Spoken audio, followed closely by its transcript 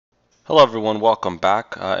Hello everyone, welcome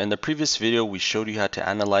back. In the previous video we showed you how to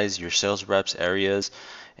analyze your sales reps areas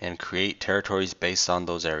and create territories based on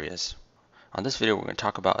those areas. On this video we're going to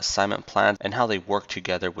talk about assignment plans and how they work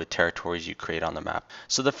together with territories you create on the map.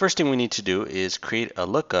 So the first thing we need to do is create a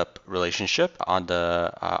lookup relationship on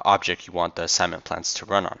the object you want the assignment plans to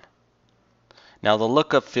run on. Now the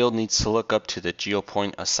lookup field needs to look up to the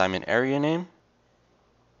Geopointe assignment area name.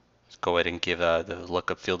 Let's go ahead and give the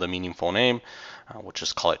lookup field a meaningful name. We'll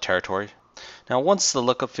just call it territory. Now once the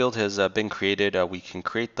lookup field has been created, we can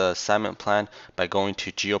create the assignment plan by going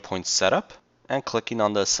to Geopointe Setup and clicking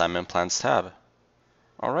on the Assignment Plans tab.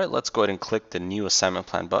 Alright, let's go ahead and click the New Assignment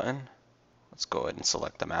Plan button. Let's go ahead and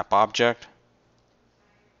select the map object.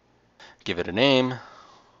 Give it a name.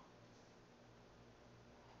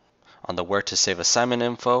 On the Where to Save Assignment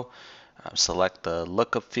info, select the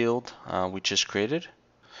lookup field we just created.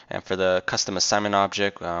 And for the custom assignment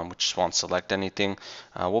object, we just won't select anything.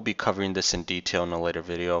 We'll be covering this in detail in a later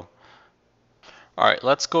video. Alright,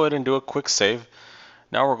 let's go ahead and do a quick save.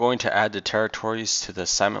 Now we're going to add the territories to the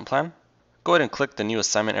assignment plan. Go ahead and click the New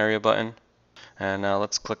Assignment Area button. And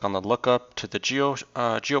let's click on the lookup to the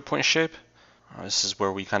Geopointe shape. This is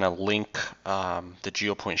where we kind of link the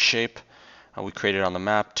Geopointe shape we created on the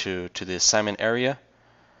map to the assignment area.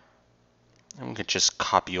 And we can just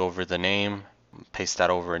copy over the name. Paste that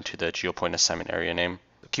over into the Geopointe assignment area name.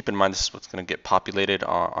 Keep in mind this is what's going to get populated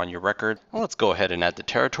on your record. Well, let's go ahead and add the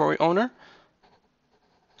territory owner.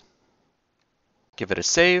 Give it a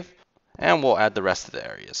save, and we'll add the rest of the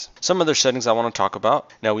areas. Some other settings I want to talk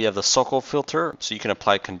about. Now we have the circle filter, so you can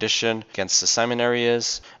apply condition against assignment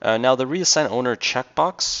areas. Now the reassign owner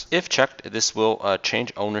checkbox, if checked, this will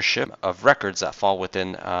change ownership of records that fall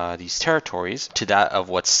within these territories to that of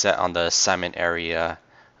what's set on the assignment area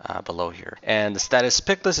below here. And the status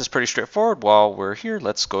pick list is pretty straightforward. While we're here,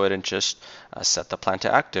 let's go ahead and just set the plan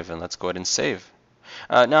to active, and let's go ahead and save.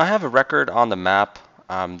 Now I have a record on the map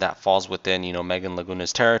that falls within, Megan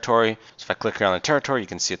Laguna's territory. So if I click here on the territory, you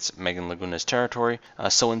can see it's Megan Laguna's territory.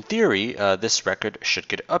 So in theory, this record should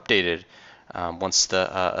get updated once the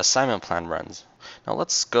assignment plan runs. Now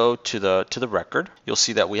let's go to the record. You'll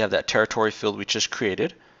see that we have that territory field we just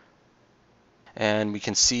created. And we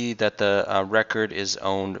can see that the record is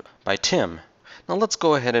owned by Tim. Now let's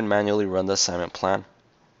go ahead and manually run the assignment plan.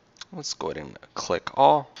 Let's go ahead and click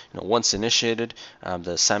all. Once initiated,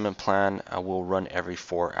 the assignment plan will run every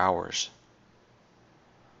 4 hours.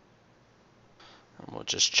 And we'll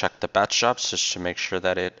just check the batch jobs just to make sure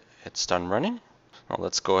that it's done running. Now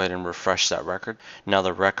let's go ahead and refresh that record. Now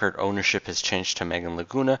the record ownership has changed to Megan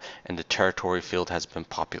Laguna and the territory field has been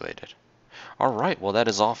populated. Alright, well that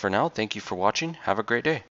is all for now. Thank you for watching. Have a great day.